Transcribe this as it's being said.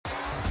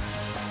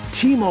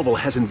T-Mobile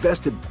has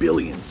invested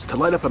billions to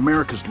light up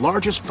America's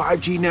largest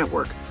 5G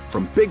network,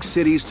 from big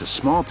cities to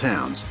small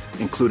towns,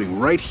 including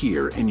right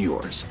here in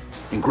yours.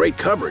 And great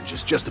coverage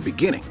is just the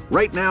beginning.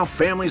 Right now,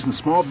 families and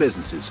small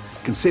businesses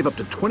can save up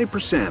to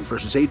 20%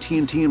 versus AT&T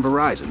and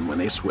Verizon when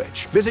they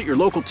switch. Visit your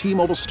local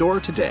T-Mobile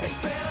store today.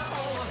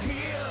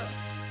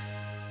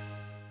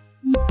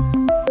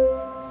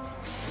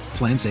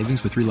 Plan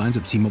savings with 3 lines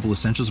of T-Mobile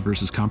Essentials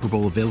versus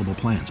comparable available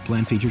plans.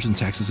 Plan features and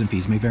taxes and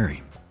fees may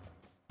vary.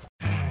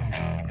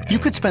 You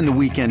could spend the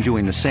weekend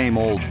doing the same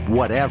old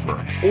whatever,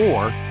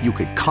 or you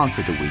could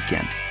conquer the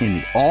weekend in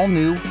the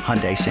all-new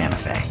Hyundai Santa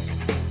Fe.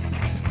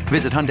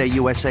 Visit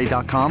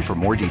HyundaiUSA.com for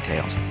more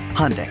details.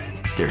 Hyundai,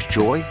 there's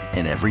joy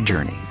in every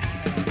journey.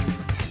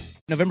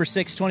 November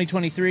 6,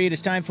 2023, it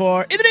is time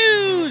for In the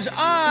News!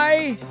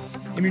 I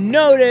am your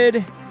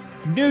noted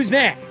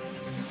newsman.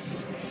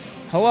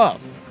 Hello.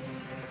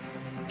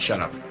 Shut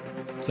up.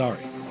 Sorry.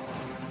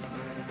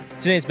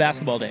 Today is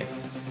basketball day.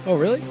 Oh,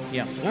 really?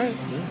 Yeah. All right.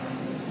 Yeah.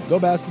 Go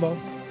basketball.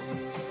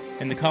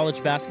 And the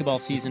college basketball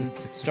season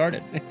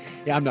started.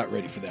 Yeah, I'm not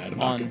ready for that.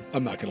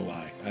 I'm not going to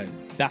lie.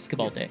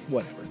 Basketball day.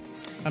 Whatever.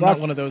 I'm not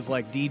one of those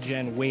like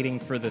D-Gen waiting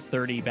for the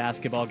 30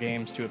 basketball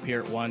games to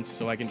appear at once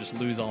so I can just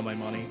lose all my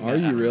money. Are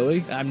you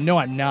really? No,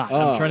 I'm not.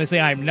 Oh. I'm trying to say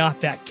I'm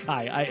not that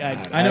guy.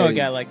 I know a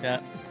guy like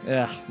that.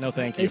 Yeah, no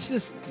thank you. It's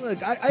just, look,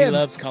 He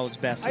loves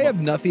college basketball. I have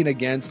nothing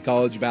against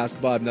college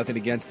basketball. I have nothing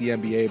against the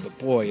NBA, but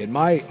boy, in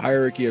my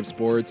hierarchy of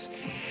sports,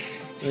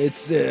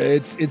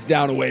 it's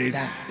down a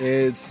ways.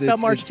 It's about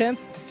March 10th.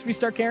 Should we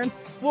start caring?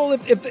 Well,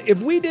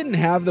 if we didn't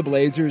have the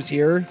Blazers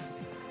here,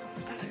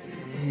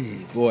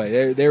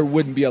 boy, there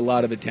wouldn't be a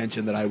lot of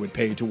attention that I would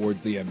pay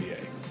towards the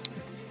NBA.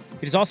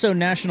 It is also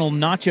National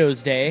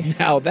Nachos Day.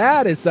 Now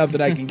that is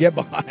something I can get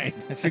behind.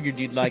 I figured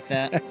you'd like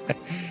that.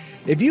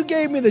 If you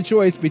gave me the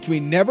choice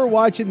between never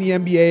watching the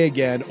NBA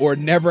again or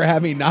never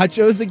having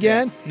nachos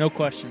again, no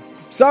question.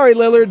 Sorry,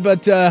 Lillard,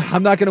 but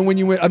I'm not going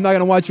to I'm not going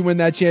to watch you win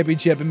that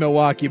championship in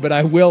Milwaukee. But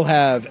I will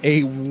have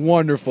a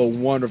wonderful,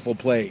 wonderful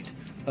plate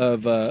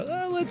of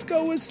let's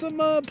go with some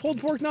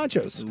pulled pork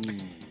nachos.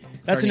 Ooh.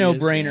 That's a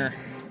no-brainer,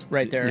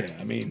 right there. Yeah,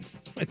 I mean,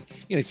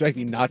 you expect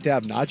me not to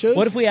have nachos?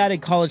 What if we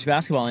added college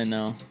basketball in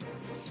though?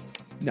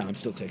 No, I'm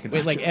still taking nachos.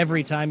 Wait, like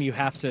every time you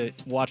have to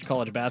watch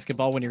college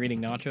basketball when you're eating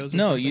nachos?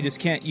 No, you just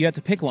can't. You have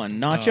to pick one.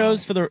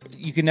 Nachos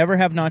you can never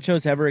have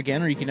nachos ever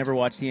again, or you can never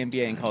watch the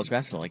NBA and college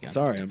basketball again.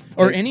 Sorry.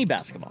 Or any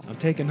basketball. I'm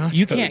taking nachos.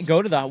 You can't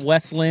go to the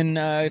West Lynn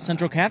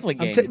Central Catholic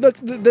game. Look,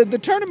 the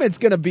tournament's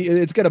going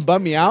to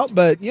bum me out,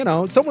 but,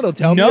 someone will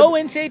tell me. No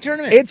NCAA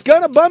tournament. It's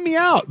going to bum me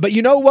out. But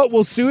you know what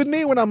will soothe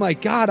me when I'm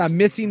like, God, I'm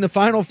missing the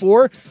Final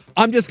Four?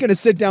 I'm just going to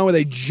sit down with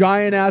a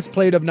giant-ass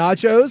plate of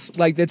nachos,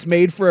 like that's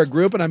made for a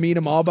group, and I'm eating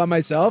them all by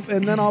myself,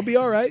 and then I'll be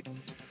all right.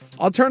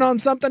 I'll turn on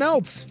something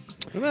else.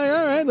 I'm like,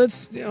 all right,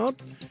 let's,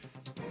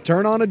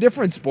 turn on a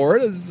different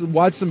sport.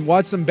 Watch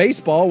some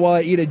baseball while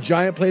I eat a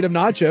giant plate of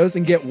nachos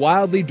and get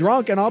wildly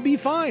drunk, and I'll be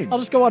fine. I'll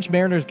just go watch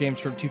Mariners games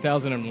from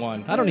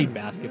 2001. I don't need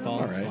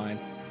basketball. It's fine.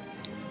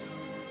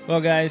 Well,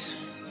 guys,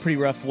 pretty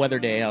rough weather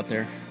day out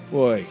there.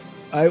 Boy.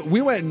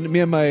 Me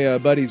and my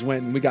buddies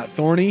went and we got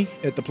thorny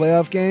at the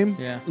playoff game.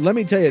 Yeah. Let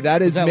me tell you,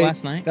 was that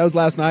last night? That was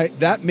last night.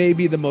 That may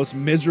be the most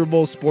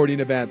miserable sporting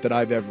event that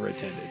I've ever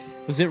attended.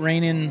 Was it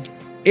raining?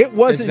 It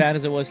wasn't as bad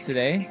as it was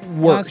today.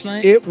 Worse. Last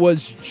night? It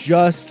was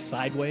just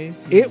sideways.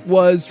 It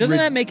was. Doesn't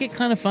that make it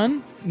kind of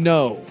fun?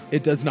 No,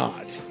 it does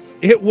not.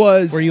 It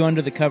was. Were you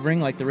under the covering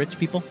like the rich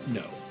people?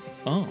 No.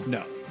 Oh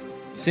no.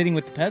 Sitting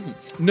with the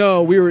peasants.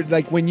 No, we were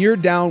like when you're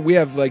down. We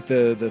have like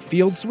the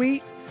field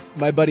suite.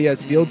 My buddy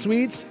has field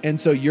suites, and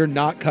so you're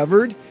not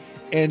covered.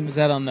 And is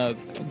that on the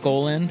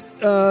goal end?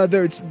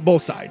 There's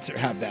both sides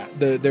have that.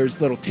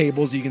 There's little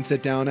tables you can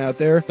sit down out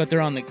there. But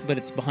but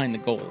it's behind the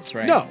goals,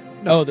 right? No.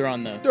 Oh, they're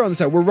on the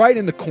side. We're right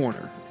in the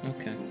corner.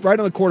 Okay. Right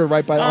on the corner,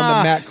 right on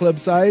the mat club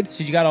side.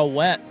 So you got all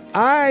wet.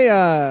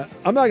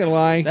 I'm not gonna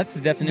lie. That's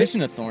the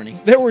definition of thorny.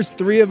 There was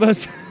 3 of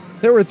us.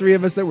 There were 3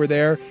 of us that were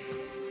there,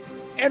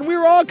 and we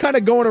were all kind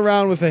of going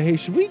around with hey,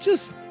 should we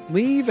just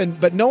leave?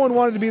 But no one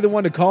wanted to be the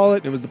one to call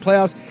it. It was the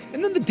playoffs,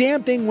 and then the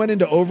damn thing went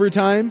into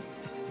overtime.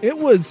 It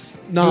was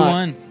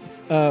not. Who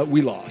won?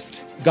 We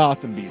lost.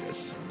 Gotham beat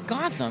us.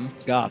 Gotham,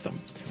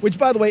 which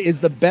by the way is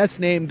the best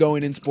name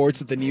going in sports.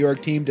 That the New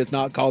York team does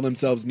not call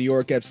themselves New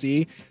York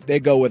FC. They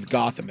go with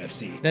Gotham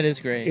FC. That is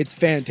great. It's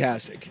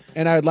fantastic,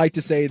 and I'd like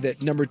to say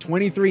that number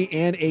 23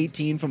 and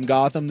 18 from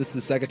Gotham. This is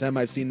the second time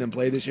I've seen them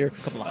play this year. A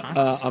couple of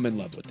hots. I'm in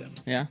love with them.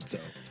 Yeah. So.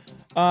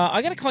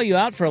 I got to call you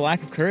out for a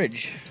lack of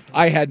courage.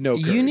 I had no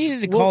courage. You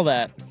needed to call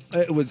that.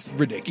 It was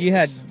ridiculous. You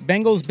had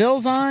Bengals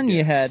Bills on. Yes.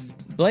 You had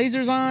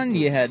Blazers on.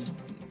 You had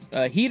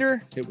a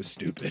heater. It was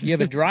stupid. You have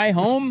a dry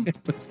home.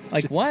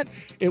 What?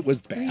 It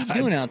was bad. What are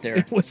you doing out there?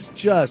 It was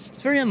just.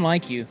 It's very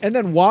unlike you. And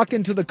then walk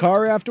into the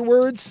car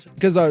afterwards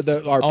because our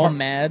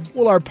mad.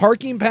 Well, our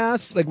parking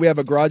pass, like we have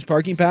a garage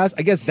parking pass.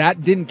 I guess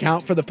that didn't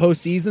count for the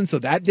postseason, so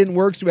that didn't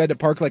work. So we had to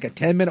park like a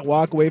 10-minute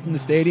walk away from the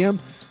stadium.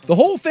 The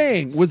whole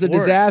thing was a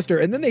disaster,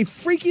 and then they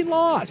freaking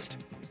lost.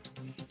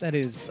 That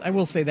is, I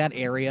will say that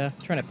area,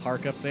 trying to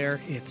park up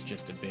there, it's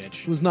just a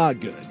bitch. It was not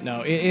good.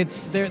 No,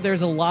 it's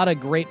there's a lot of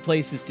great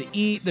places to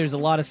eat. There's a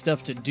lot of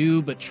stuff to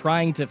do, but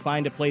trying to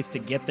find a place to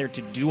get there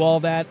to do all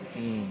that.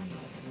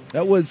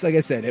 That was, like I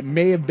said, it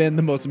may have been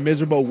the most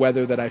miserable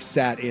weather that I've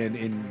sat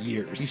in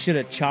years. You should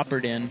have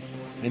choppered in.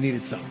 I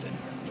needed something.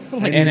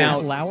 Like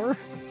Matt Lauer?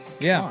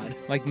 Yeah, God.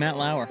 like Matt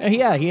Lauer.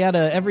 Yeah, he had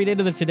every day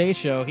to the Today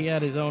Show. He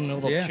had his own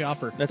little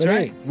chopper. That's But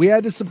right. hey, we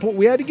had to support.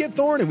 We had to get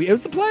Thorny. It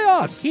was the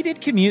playoffs. He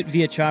did commute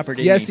via chopper,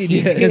 didn't he? Yes, he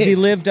did. Because he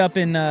lived up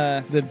in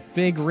The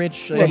big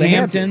rich Well, the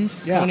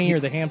Hamptons. Yeah. Tony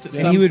or the Hamptons.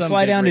 and he would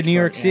fly down to New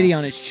York City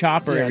on his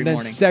chopper Yeah, every and then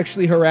morning.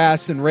 sexually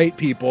harass and rape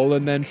people,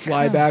 and then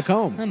fly back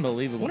home. I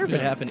Unbelievable. wonder if it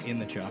happened in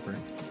the chopper.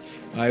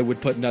 I would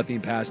put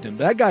nothing past him.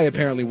 That guy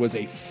apparently was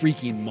a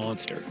freaking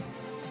monster.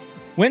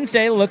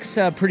 Wednesday looks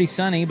pretty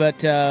sunny,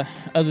 but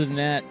other than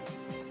that,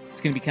 it's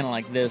going to be kind of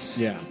like this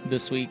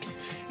this week.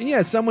 And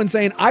yeah, someone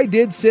saying, I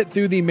did sit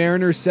through the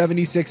Mariners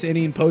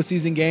 76-inning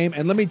postseason game,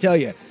 and let me tell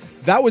you,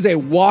 that was a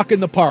walk in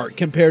the park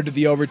compared to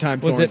the overtime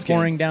Was Thorns it game.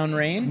 pouring down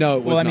rain? No, it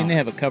was Well, I mean, not. they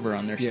have a cover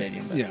on their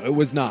stadium. But. Yeah, it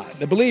was not.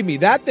 Believe me,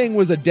 that thing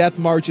was a death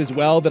march as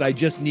well that I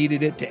just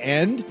needed it to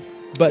end.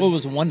 But Well, it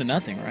was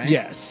 1-0, right?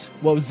 yes.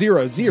 Well,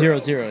 0-0.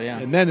 0-0, yeah.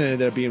 And then it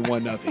ended up being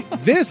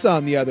 1-0. This,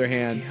 on the other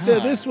hand,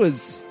 God. this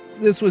was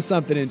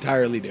something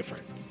entirely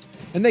different.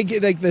 And they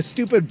get like the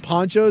stupid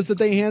ponchos that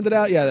they handed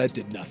out. Yeah, that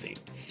did nothing.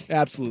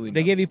 Absolutely. They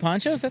nothing. gave you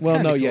ponchos? That's well,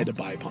 kinda no, cool. you had to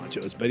buy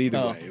ponchos, but either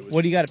way, it was.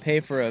 What do you got to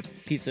pay for a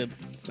piece of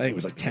I think it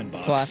was like $10.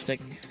 plastic?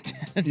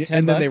 Yeah, 10 and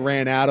then bucks? they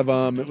ran out of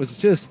them. It was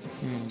just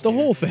the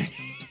whole thing.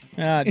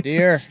 Oh,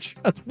 dear.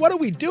 What are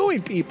we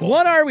doing, people?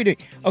 What are we doing?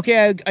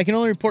 Okay, I can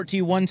only report to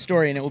you one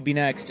story, and it will be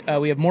next.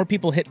 We have more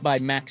people hit by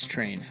Max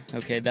Train.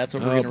 Okay, that's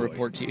what we're going to boy.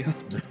 report to you.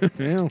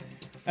 Well,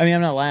 I mean,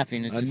 I'm not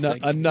laughing. It's just like,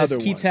 another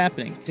this keeps one.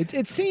 happening.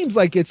 it seems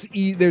like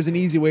there's an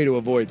easy way to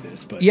avoid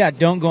this, but Yeah,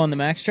 don't go on the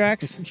Max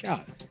tracks. yeah.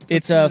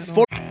 It's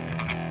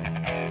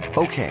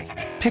Okay,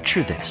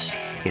 picture this.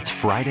 It's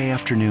Friday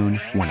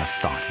afternoon when a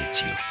thought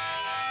hits you.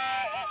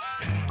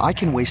 I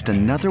can waste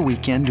another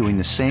weekend doing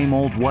the same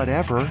old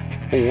whatever,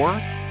 or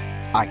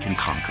I can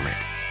conquer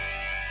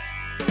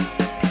it.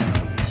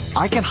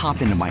 I can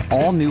hop into my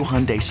all-new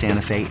Hyundai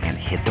Santa Fe and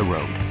hit the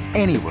road.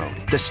 Any road.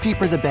 The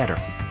steeper, the better.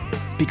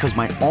 Because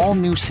my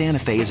all-new Santa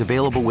Fe is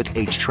available with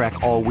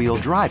H-Track all-wheel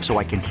drive, so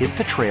I can hit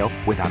the trail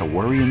without a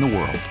worry in the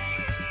world.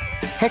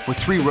 Heck, with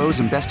 3 rows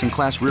and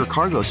best-in-class rear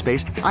cargo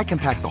space, I can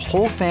pack the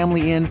whole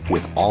family in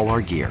with all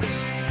our gear.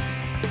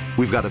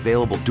 We've got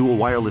available dual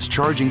wireless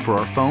charging for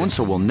our phones,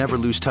 so we'll never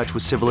lose touch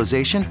with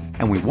civilization,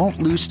 and we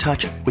won't lose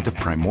touch with the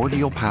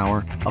primordial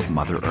power of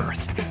Mother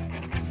Earth.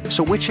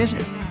 So which is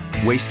it?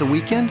 Waste the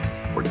weekend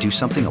or do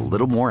something a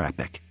little more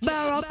epic?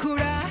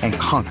 And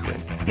conquer it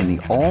in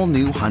the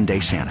all-new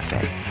Hyundai Santa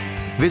Fe.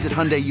 Visit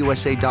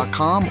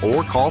HyundaiUSA.com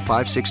or call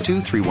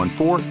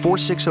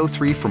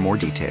 562-314-4603 for more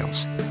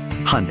details.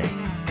 Hyundai,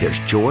 there's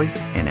joy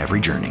in every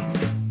journey.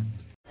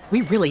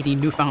 We really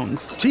need new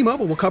phones.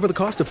 T-Mobile will cover the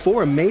cost of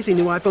 4 amazing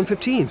new iPhone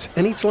 15s,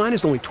 and each line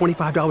is only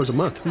 $25 a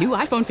month. New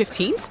iPhone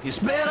 15s?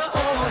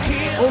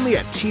 Only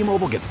at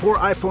T-Mobile, get 4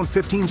 iPhone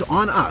 15s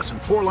on us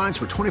and 4 lines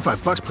for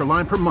 $25 per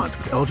line per month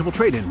with eligible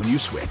trade-in when you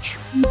switch.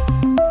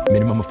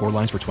 Minimum of 4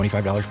 lines for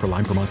 $25 per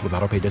line per month with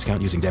autopay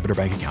discount using debit or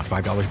bank account.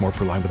 $5 more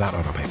per line without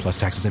autopay, plus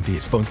taxes and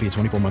fees. Phone fee at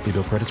 24 monthly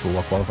bill credits for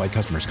well-qualified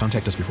customers.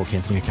 Contact us before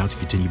canceling account to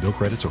continue bill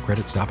credits or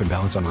credit stop and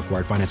balance on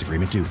required finance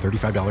agreement due.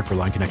 $35 per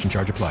line connection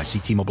charge applies. See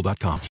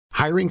T-Mobile.com.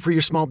 Hiring for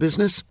your small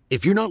business?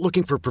 If you're not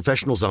looking for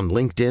professionals on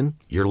LinkedIn,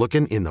 you're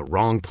looking in the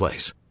wrong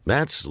place.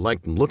 That's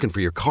like looking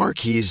for your car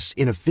keys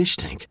in a fish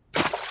tank.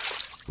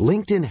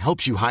 LinkedIn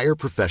helps you hire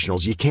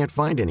professionals you can't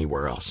find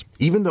anywhere else,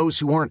 even those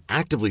who aren't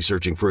actively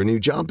searching for a new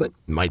job but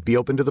might be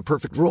open to the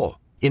perfect role.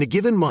 In a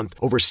given month,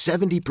 over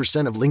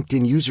 70% of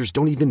LinkedIn users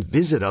don't even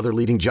visit other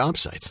leading job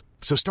sites.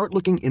 So start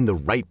looking in the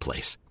right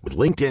place. With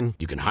LinkedIn,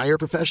 you can hire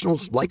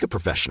professionals like a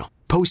professional.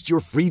 Post your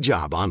free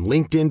job on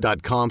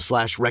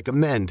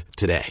linkedin.com/recommend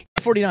today.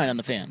 49 on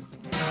the Fan.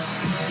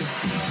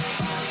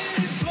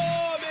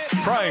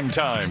 Prime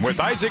Time with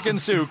Isaac and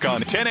Suke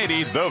on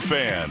 1080 The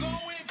Fan.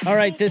 All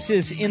right, this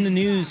is in the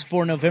news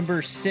for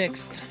November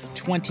 6th,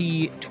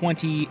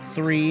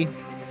 2023.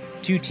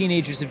 2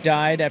 teenagers have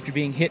died after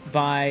being hit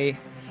by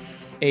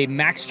a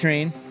Max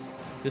train.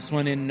 This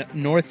one in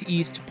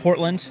northeast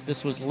Portland.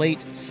 This was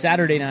late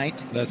Saturday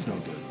night. That's no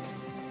good.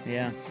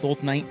 Yeah,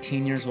 both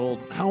 19 years old.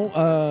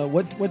 How?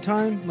 What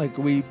time? Like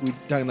we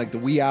talking like the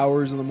wee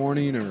hours in the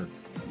morning, or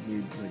we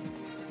like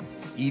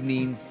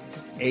evening,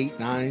 8,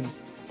 9?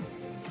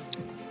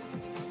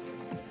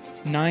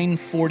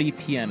 9:40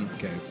 p.m.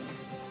 Okay.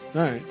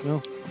 All right.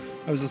 Well,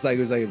 I was just like, it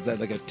was that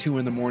like a 2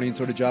 a.m.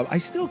 sort of job. I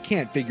still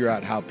can't figure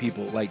out how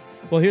people like.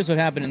 Well, here's what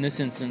happened in this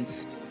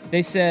instance.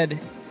 They said,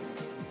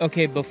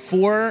 okay,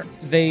 before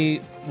they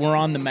were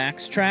on the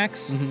Max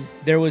tracks,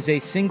 there was a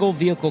single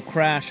vehicle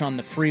crash on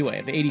the freeway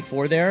of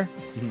 84 there.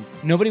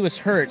 Nobody was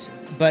hurt,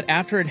 but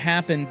after it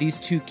happened, these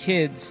 2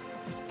 kids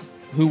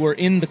who were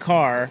in the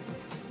car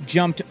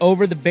jumped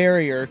over the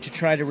barrier to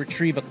try to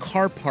retrieve a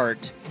car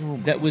part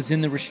that was in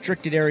the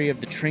restricted area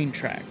of the train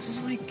tracks.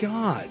 Oh my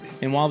God.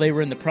 And while they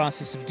were in the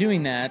process of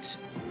doing that,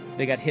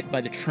 they got hit by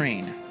the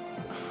train.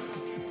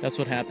 That's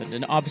what happened.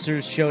 And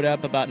officers showed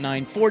up about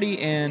 9:40,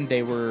 and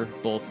they were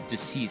both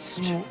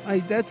deceased.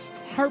 Well, that's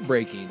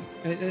heartbreaking.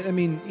 I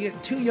mean,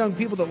 two young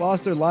people that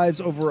lost their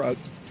lives over a...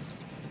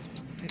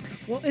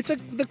 Well,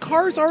 the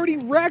car's already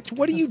wrecked.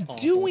 What are you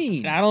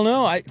doing? I don't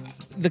know.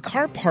 The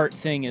car part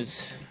thing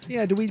is...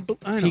 Yeah,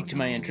 piqued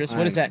my interest.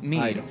 What does that mean?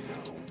 I don't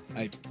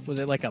know. Was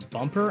it like a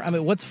bumper? I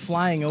mean, what's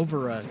flying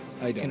over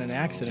in an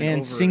accident?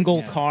 And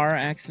single car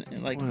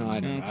accident? Like, well,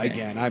 I don't know. Okay.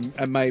 Again,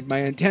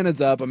 my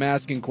antenna's up. I'm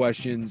asking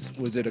questions.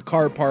 Was it a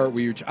car part?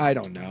 I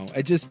don't know.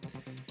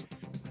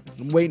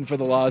 I'm waiting for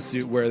the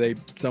lawsuit where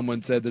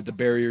someone said that the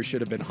barrier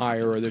should have been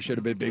higher, or there should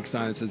have been a big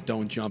sign that says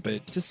 "Don't jump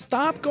it." Just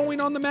stop going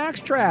on the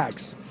max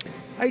tracks.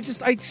 I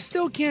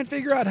still can't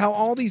figure out how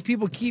all these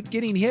people keep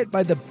getting hit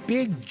by the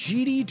big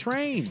GD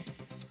train.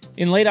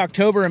 In late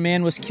October, a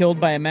man was killed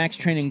by a MAX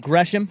train in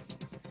Gresham.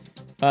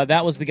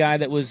 That was the guy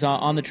that was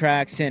on the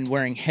tracks and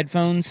wearing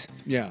headphones.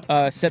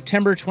 Yeah.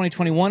 September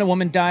 2021, a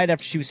woman died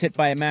after she was hit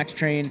by a MAX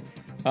train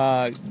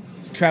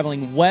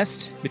traveling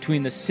west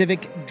between the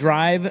Civic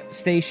Drive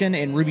station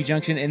and Ruby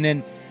Junction. And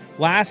then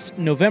last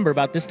November,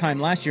 about this time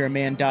last year, a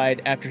man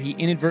died after he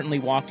inadvertently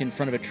walked in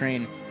front of a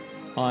train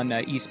on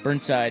East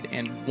Burnside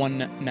and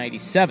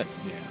 197.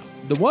 Yeah.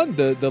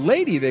 The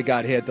lady that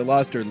got hit, that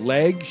lost her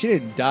leg, she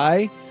didn't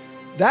die.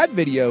 That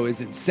video is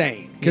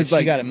insane because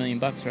she got $1 million,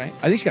 right?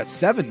 I think she got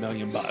 $7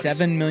 million.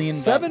 $7 million.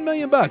 $7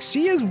 million.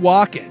 She is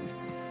walking,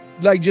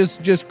 like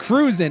just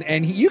cruising,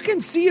 and you can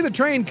see the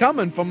train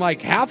coming from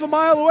like half a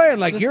mile away,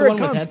 and like here it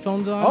comes. With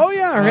headphones on? Oh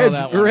yeah,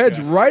 her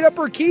head's right up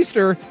her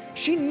keister.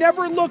 She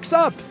never looks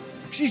up.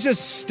 She's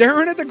just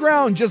staring at the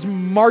ground, just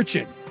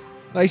marching,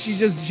 like she's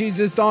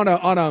just on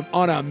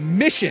a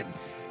mission.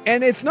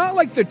 And it's not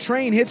like the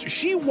train hits.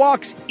 She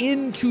walks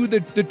into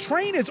the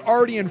train is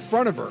already in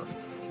front of her,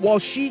 while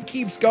she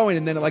keeps going,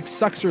 and then it like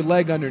sucks her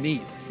leg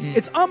underneath.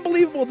 It's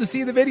unbelievable to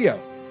see the video.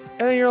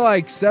 And then you're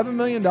like, $7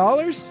 million?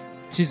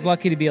 She's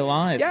lucky to be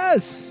alive.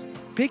 Yes.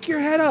 Pick your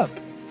head up.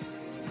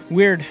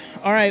 Weird.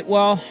 All right,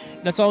 well,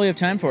 that's all we have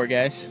time for,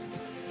 guys.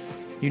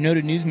 Your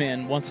noted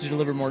newsman wants to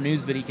deliver more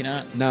news, but he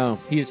cannot. No.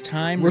 He is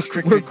time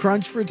restricted. We're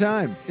crunched for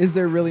time. Is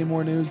there really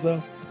more news,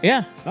 though?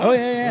 Yeah. Oh,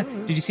 yeah.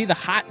 Did you see the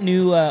hot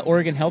new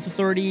Oregon Health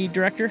Authority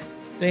director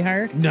they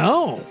hired?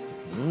 No.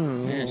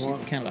 Yeah,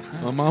 she's kind of a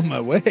hot. I'm on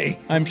my way.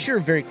 I'm sure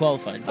very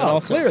qualified, but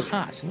also clearly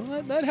hot.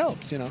 Well, that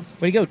helps, Way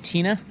to go,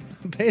 Tina.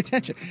 Pay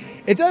attention.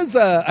 It does,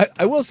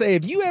 I will say,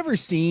 have you ever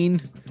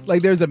seen,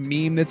 like there's a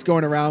meme that's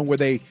going around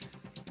where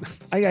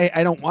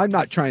I'm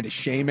not trying to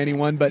shame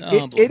anyone, but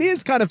it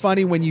is kind of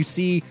funny when you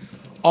see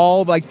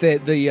all like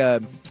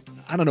the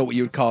I don't know what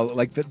you would call it,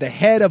 like the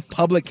head of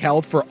public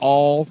health for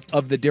all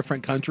of the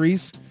different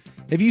countries.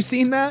 Have you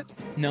seen that?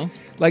 No.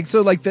 Like,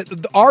 so like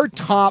our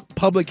top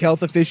public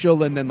health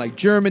official, and then like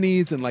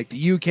Germany's and like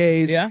the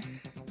UK's. Yeah.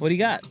 What do you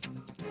got?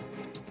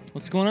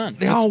 What's going on?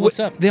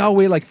 What's up? They all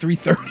weigh like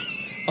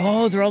 330.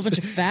 Oh, they're all a bunch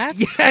of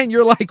fats? Yeah, and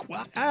you're like,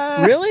 what?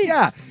 Really?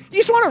 Yeah. You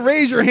just want to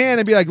raise your hand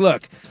and be like,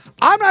 look,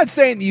 I'm not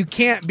saying that you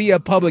can't be a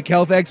public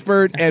health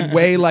expert and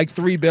weigh like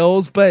 3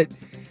 bills, but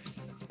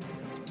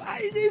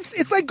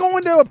it's like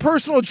going to a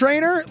personal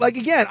trainer. Like,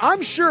 again,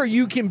 I'm sure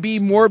you can be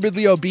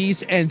morbidly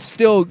obese and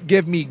still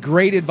give me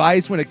great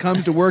advice when it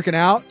comes to working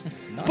out.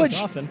 Not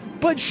often.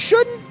 But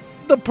shouldn't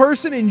the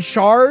person in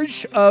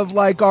charge of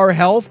like our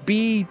health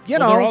be,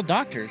 they're all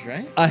doctors,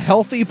 right? A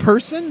healthy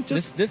person?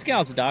 This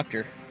gal's a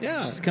doctor.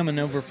 Yeah. She's coming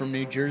over from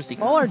New Jersey.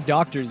 All our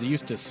doctors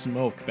used to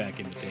smoke back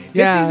in the day.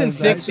 Yeah, 50s and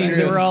 60s,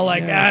 they were all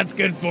like, it's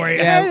good for you.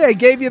 Yeah, they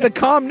gave you the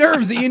calm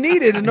nerves that you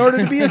needed in order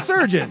to be a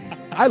surgeon.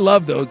 I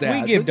love those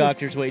ads. We give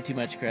doctors way too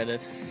much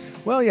credit.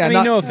 Well, yeah. I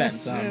mean, no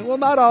offense. Well,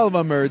 not all of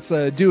them are. It's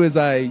do as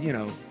I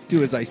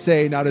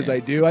say, not as I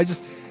do.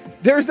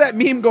 There's that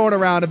meme going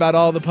around about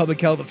all the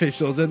public health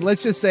officials, and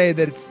let's just say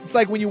that it's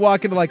like when you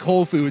walk into like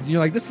Whole Foods and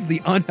you're like, this is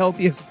the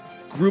unhealthiest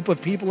group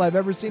of people I've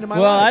ever seen in my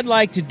life. Well, I'd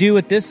like to do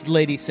what this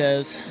lady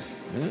says.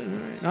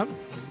 All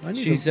right.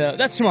 She's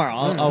that's tomorrow.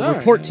 I'll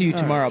report to you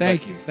tomorrow.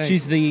 Thank you.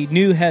 She's the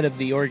new head of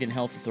the Oregon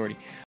Health Authority.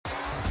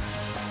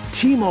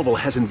 T-Mobile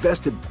has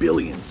invested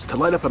billions to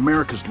light up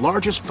America's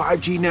largest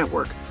 5G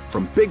network,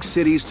 from big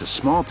cities to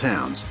small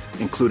towns,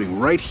 including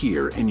right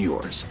here in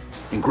yours.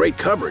 And great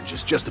coverage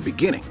is just the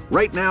beginning.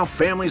 Right now,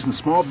 families and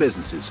small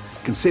businesses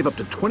can save up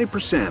to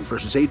 20%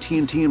 versus AT&T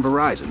and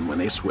Verizon when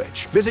they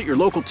switch. Visit your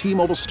local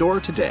T-Mobile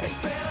store today.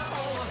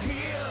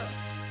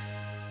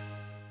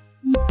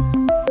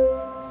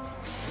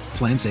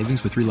 Plan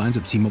savings with 3 lines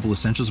of T-Mobile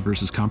Essentials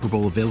versus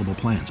comparable available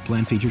plans.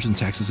 Plan features and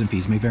taxes and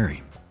fees may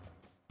vary.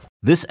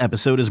 This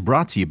episode is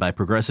brought to you by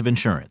Progressive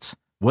Insurance.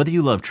 Whether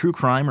you love true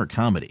crime or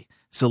comedy,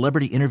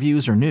 celebrity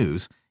interviews or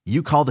news,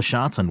 you call the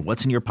shots on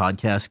what's in your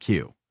podcast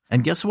queue.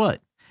 And guess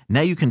what?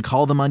 Now you can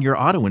call them on your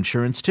auto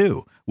insurance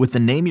too with the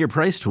Name Your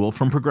Price tool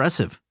from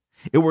Progressive.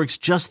 It works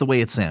just the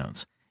way it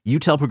sounds. You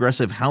tell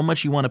Progressive how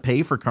much you want to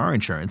pay for car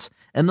insurance,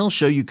 and they'll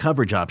show you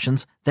coverage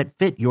options that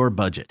fit your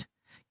budget.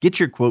 Get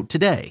your quote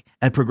today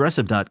at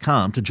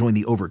Progressive.com to join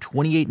the over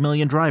 28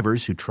 million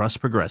drivers who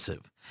trust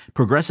Progressive.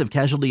 Progressive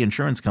Casualty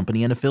Insurance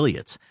Company and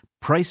Affiliates.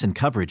 Price and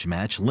coverage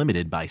match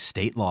limited by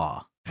state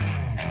law.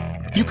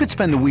 You could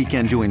spend the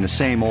weekend doing the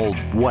same old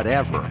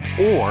whatever,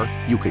 or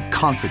you could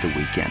conquer the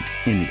weekend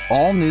in the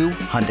all-new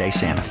Hyundai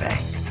Santa Fe.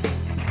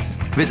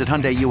 Visit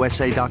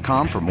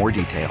HyundaiUSA.com for more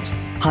details.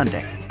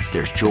 Hyundai,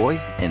 there's joy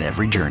in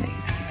every journey.